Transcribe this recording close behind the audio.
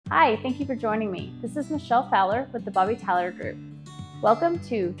Hi, thank you for joining me. This is Michelle Fowler with the Bobby Tyler Group. Welcome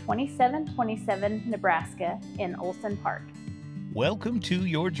to 2727 Nebraska in Olsen Park. Welcome to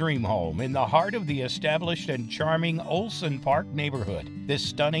your dream home in the heart of the established and charming Olsen Park neighborhood. This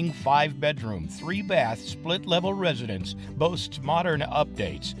stunning 5-bedroom, 3-bath, split-level residence boasts modern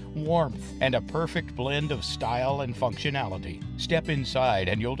updates, warmth, and a perfect blend of style and functionality. Step inside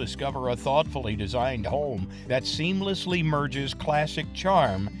and you'll discover a thoughtfully designed home that seamlessly merges classic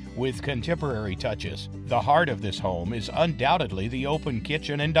charm with contemporary touches. The heart of this home is undoubtedly the open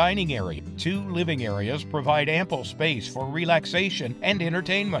kitchen and dining area. 2 living areas provide ample space for relaxation and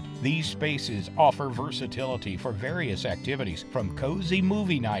entertainment. These spaces offer versatility for various activities, from cozy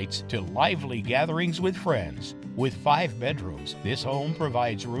movie nights to lively gatherings with friends. With 5 bedrooms, this home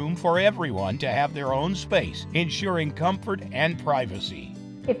provides room for everyone to have their own space, ensuring comfort and privacy.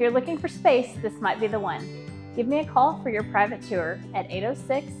 If you're looking for space, this might be the one. Give me a call for your private tour at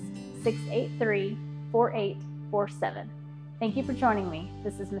 806-683-4847. Thank you for joining me.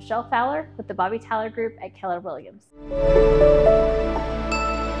 This is Michelle Fowler with the Bobby Tyler Group at Keller Williams.